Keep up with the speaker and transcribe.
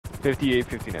58,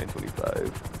 59,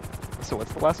 25. So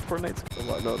what's the last Fortnite's?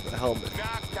 No, the helmet.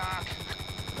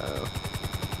 Oh.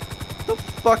 What the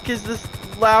fuck is this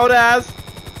loud ass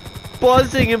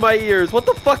buzzing in my ears? What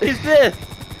the fuck is this?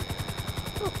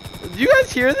 Do you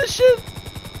guys hear this shit?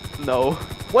 No.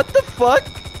 What the fuck?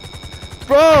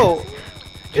 Bro!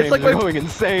 James, It's like you're my going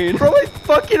insane. Bro, my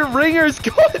fucking ringer's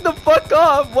going the fuck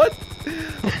off! What?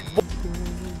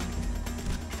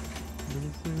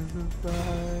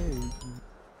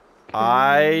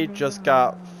 I just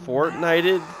got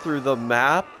Fortnited through the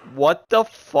map? What the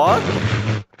fuck?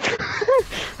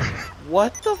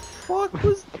 What the fuck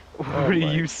was... What are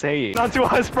you saying? Not to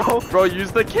us, bro! Bro,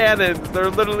 use the cannons! They're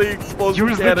literally explosive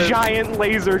Use cannons! the giant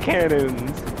laser cannons!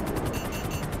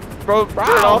 Bro, turn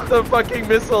off the fucking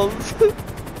missiles!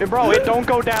 Hey, bro, it don't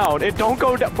go down! It don't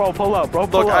go down! Bro, pull up, bro,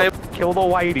 pull up! Kill the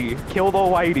whitey! Kill the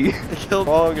whitey! Kill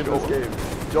wrong in this game.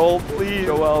 Joel, please!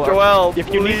 Joel,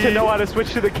 if you need to know how to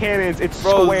switch to the cannons, it's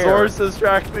bro, square! Bro, Zor's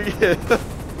distracting him.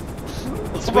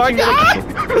 Oh my god!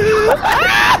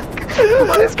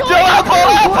 What is going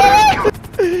on?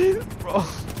 Bro.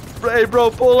 Hey, bro,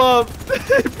 pull up!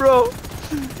 Hey, bro!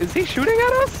 Is he shooting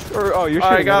at us? Or, oh, you're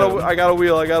shooting I got a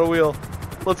wheel,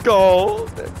 Let's go!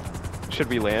 Should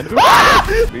we land?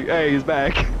 Hey, he's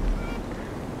back.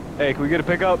 Hey, can we get a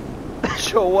pickup?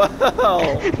 Joel!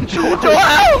 Joel!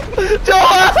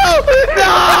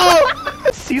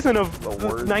 No! Season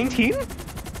of 19?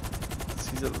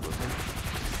 Season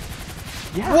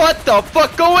of Yeah. What the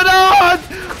fuck going on?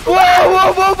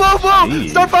 Whoa! Jeez,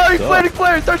 Start firing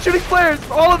flares! Start shooting flares!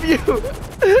 All of you!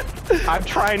 I'm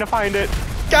trying to find it.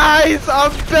 Guys,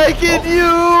 I'm begging you!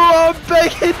 I'm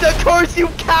begging the course, you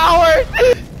coward!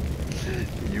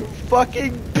 You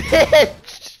fucking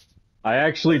bitch! I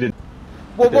actually did.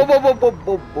 Whoa!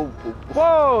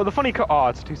 Whoa, the funny oh,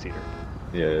 it's a two-seater.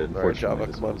 Yeah, Alright, Java,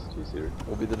 unfortunately, come on. this was two-seater.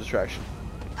 We'll be the distraction.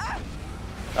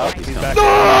 Oh, he's back.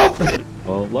 No!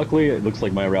 Well, luckily, it looks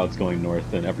like my route's going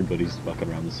north, and everybody's fucking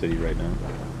around the city right now.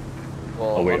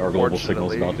 Well, Oh wait, our global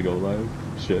signal's about to go live.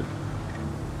 Shit.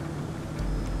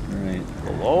 Alright.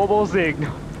 Global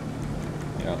signal.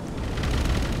 Yeah.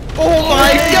 Oh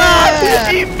my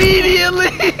god! Immediately!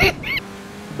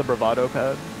 The bravado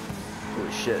pad.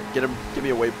 Holy shit. Give me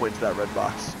a waypoint to that red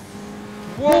box.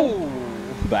 Whoa!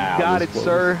 That Got was it, close.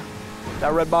 sir.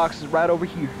 That red box is right over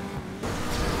here.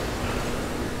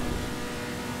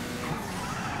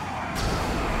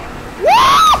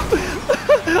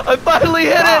 I finally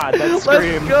hit God, it! that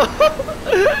scream. Let's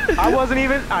go! I wasn't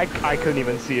even, I couldn't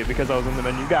even see it because I was in the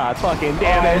menu. God fucking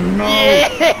damn it. No.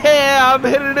 Yeah! I'm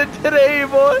hitting it today,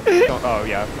 boy! Oh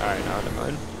yeah, alright, no, never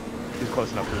mind. He's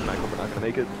close enough to the nightclub, we're not gonna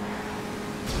make it.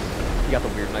 You got the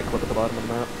weird nightclub at the bottom of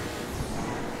the map.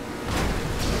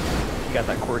 You got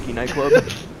that quirky nightclub.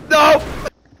 No!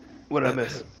 What did I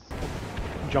miss?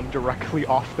 Jump directly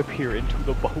off the pier into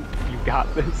the boat. You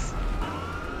got this.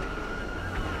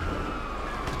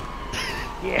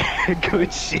 Yeah,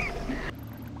 good shit.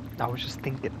 I was just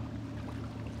thinking.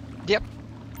 Yep.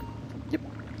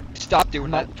 Stop doing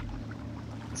that.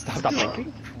 Stop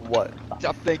thinking? What?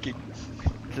 Stop thinking.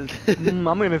 I'm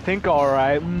gonna think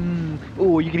alright.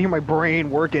 Ooh, you can hear my brain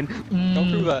working.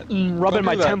 Don't do that. Rubbing Don't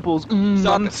my do that. temples.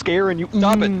 Stop I'm it. scaring you.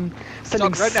 Stop it.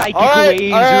 Sending Stop right now. psychic waves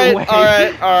your way.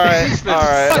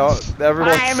 Alright.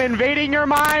 Everyone. I am invading your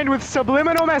mind with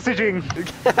subliminal messaging.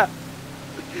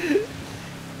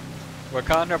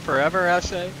 Wakanda forever, I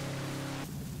say.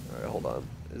 Alright, hold on.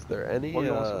 Is there any,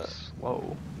 Whoa.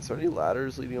 is there any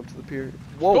ladders leading up to the pier?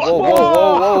 Whoa!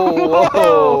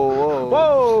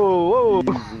 Whoa!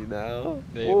 Easy now.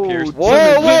 They Whoa. appear. Whoa!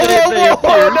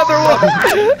 Another one!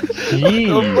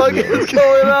 Jeez. What the fuck is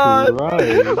going on?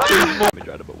 Right. Let me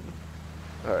try to boat.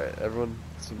 Alright, everyone,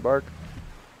 disembark.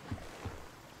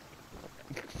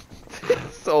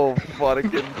 So fucking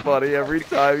funny every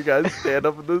time you guys stand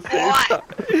up at the same time.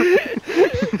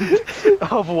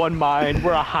 Of one mind,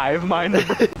 we're a hive mind.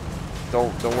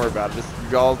 Don't worry about it. Just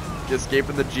you all escape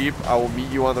in the Jeep. I will meet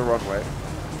you on the runway.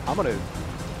 I'm gonna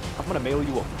mail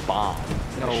you a bomb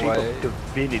in the No shape way. of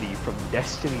Divinity from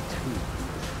Destiny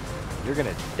 2. You're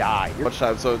gonna die. Much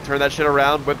time. So turn that shit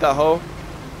around. Whip that hoe.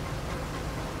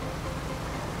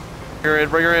 Bring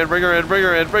her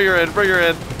in.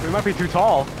 We might be too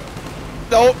tall.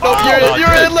 Nope,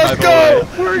 you're in. Let's go.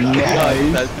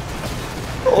 Nice.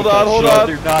 Hold on.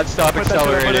 Do not stop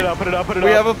accelerating. Put it up. We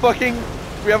have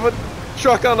a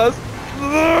truck on us.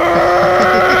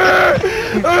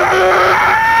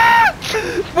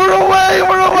 We're away.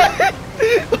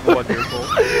 Wonderful.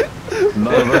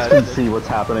 None of us can see what's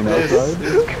happening This outside.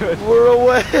 is good. We're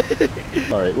away.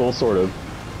 Alright, well, sort of.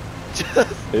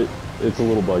 It's a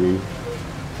little buggy.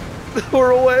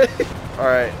 We're away.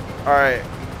 Alright, Alright.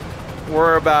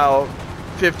 We're about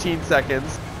 15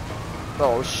 seconds.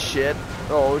 Oh shit.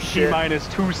 Oh shit. T-minus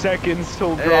 2 seconds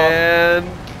till drop. And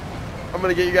I'm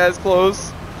gonna get you guys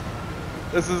close.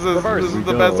 This is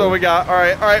the best one we got.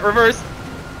 Alright, reverse.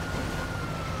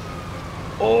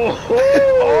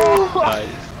 Oh! Nice.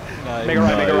 Nice. Make a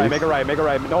right, make a right, make a right, make a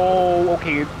right. No,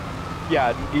 okay.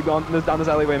 Yeah, keep going down this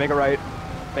alleyway, make a right.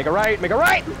 Make a right, make a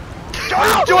right!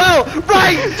 Joel!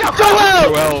 Right!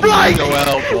 Joel! Right!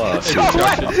 Joel.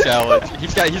 Instruction challenge.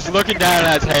 He's looking down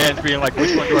at his hands, being like,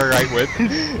 which one do I write with?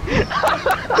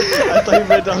 I thought you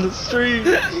meant down the street.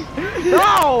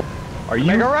 No! Are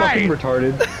you Make a fucking right. Are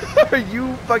retarded? you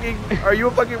a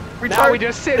fucking retard? Now we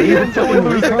just sit here until we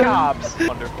lose the cops.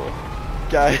 Wonderful.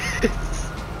 Guys.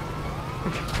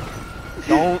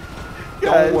 Don't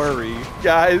Guys. worry.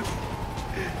 Guys.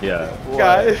 Yeah.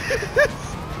 Guys.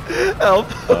 Help.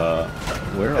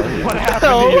 Where are you? What happened to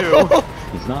you?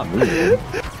 He's not moving.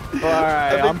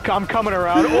 Alright, I'm coming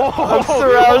around. Oh, I'm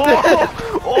surrounded.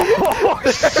 Oh,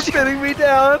 They're spinning me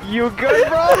down. you good,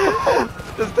 bro?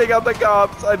 Just take out the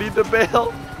cops. I need to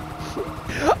bail.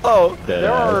 Oh.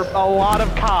 There are a lot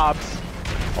of cops.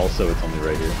 Also, it's only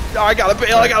right here. I gotta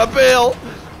bail. I gotta bail.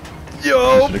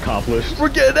 Yo. Mission accomplished. We're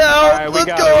getting out. Alright, we Let's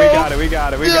got go. it, we got it, we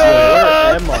got it, we Yeah.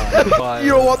 got it. Where am I? You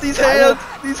don't want these hands.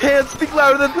 These hands speak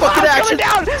louder than fucking It's action.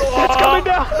 coming down! It's coming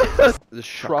down! The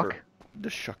Truck. The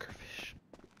shuckerfish.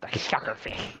 The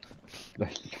suckerfish.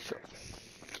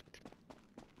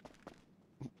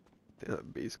 Damn,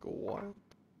 that bass go wild.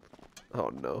 Oh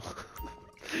no.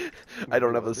 I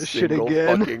don't have a This shit single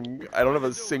again. fucking. I don't have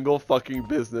a single fucking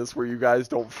business where you guys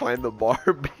don't find the bar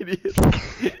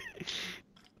immediately.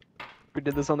 We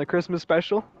did this on the Christmas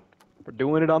special. We're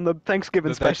doing it on the Thanksgiving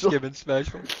The special. Thanksgiving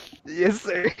special. Yes,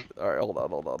 sir. All right, hold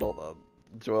on.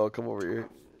 Joel, come over here.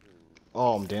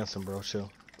 Oh, I'm dancing, bro.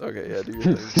 Chill. Okay, yeah, do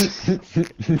your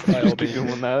thing. I'll be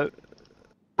doing that.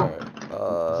 All right.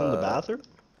 Is it in the bathroom?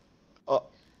 Oh,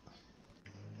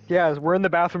 Yeah, we're in the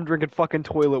bathroom drinking fucking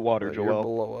toilet water, You're Joel.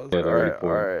 below us. Yeah, all they're already right,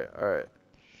 pouring. all right.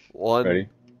 1, Ready?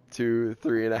 2,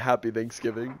 3, and a happy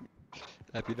Thanksgiving.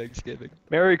 Happy Thanksgiving.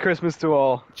 Merry Christmas to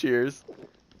all. Cheers.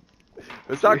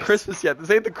 It's not Cheers. Christmas yet. This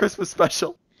ain't the Christmas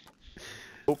special.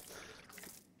 Oh.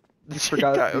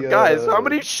 Forgot the, Guys, how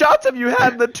many shots have you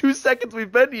had in the 2 seconds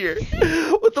we've been here?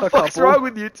 What the A fuck's couple. wrong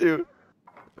with you two?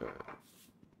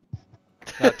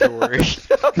 Not to worry.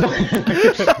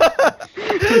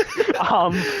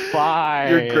 I'm fine.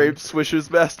 Your grape swishers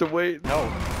master weight. No.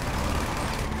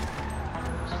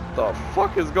 The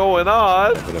fuck is going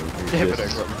on? Whatever. Damn it,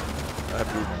 Just-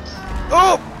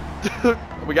 Oh!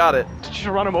 We got it. Did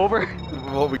you run him over?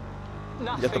 Well, we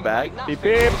get the bag. Beep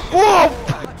beep. Whoa!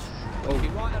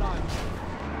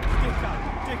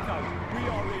 Dicko, we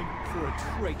are in for a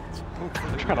treat.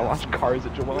 I'm trying to launch cars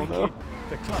at Joel now.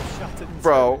 The club shut at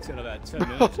Bro. 2 until about 10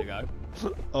 minutes ago.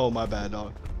 oh, my bad,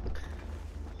 dog.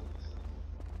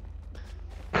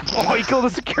 Oh, he killed a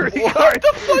security What guard.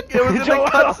 the fuck? It was in Joel.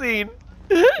 the cutscene.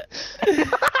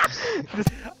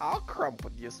 I'll crump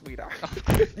with you, sweetheart. I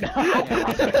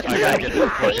gotta get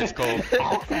this foot. It's cold.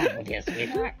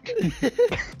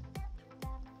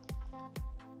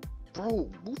 Bro,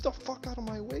 move the fuck out of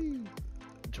my way.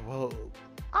 Joel,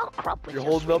 you're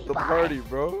holding up the party,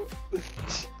 bro.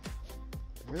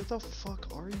 Where the fuck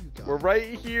are you guys? We're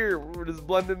right here. We're just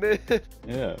blending in.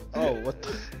 Yeah. Oh, what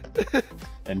the?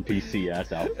 NPC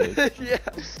ass outfit. Yeah.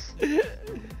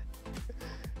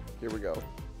 Here we go.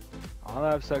 I'll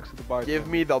have sex with the bar. Give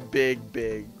me the big.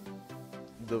 The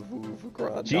Vouv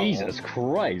Grand. Jesus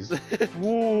Christ.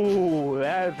 Ooh,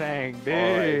 that thing Alright,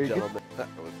 big. gentlemen.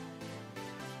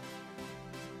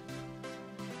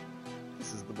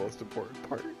 This is the most important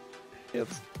part.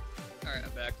 It's Alright,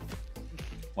 I'm back.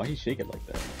 Why he shake it like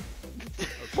that?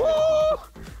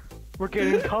 We're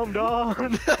getting cummed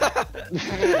on.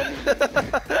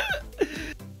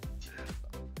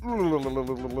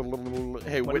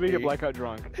 Hey, When did we Whitney. get blackout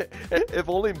drunk? If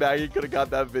only Maggie could have got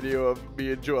that video of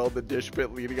me and Joel in the dish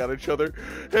pit leaning on each other.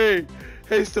 Hey,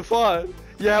 Stefan.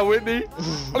 Yeah, Whitney.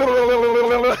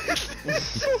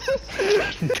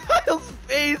 Kyle's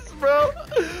face, bro.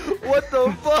 What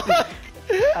the fuck?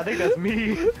 I think that's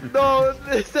me. No,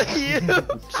 is that you?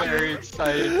 Very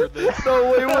excited for this.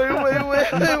 No, wait.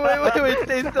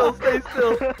 Stay still.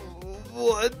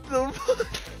 What the fuck?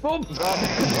 Kyle.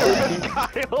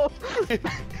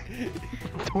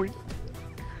 Doink.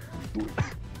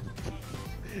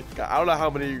 I don't know how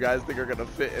many of you guys think are gonna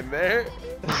fit in there.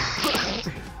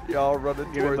 Y'all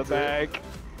running Get in the towards bag.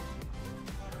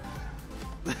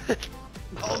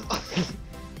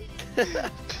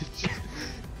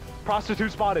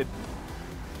 Prostitute spotted.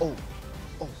 Oh.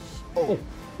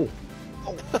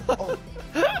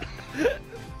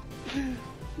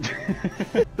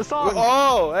 The song.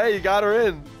 Oh, hey, you got her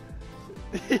in.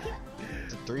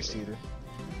 It's a 3-seater.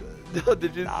 No,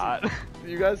 did you? Not.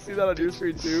 You guys see that on your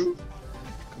screen too?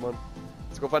 Come on,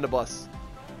 let's go find a bus.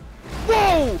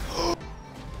 Whoa! Oh,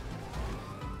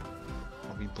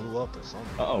 we blew up or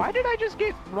something. Uh-oh. Why did I just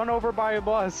get run over by a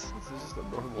bus? This is just a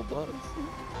normal bus.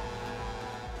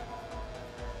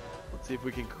 Let's see if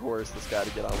we can coerce this guy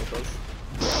to get on with us.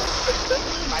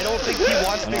 I don't think he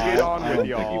wants to get on I with don't think he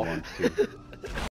y'all. wants to.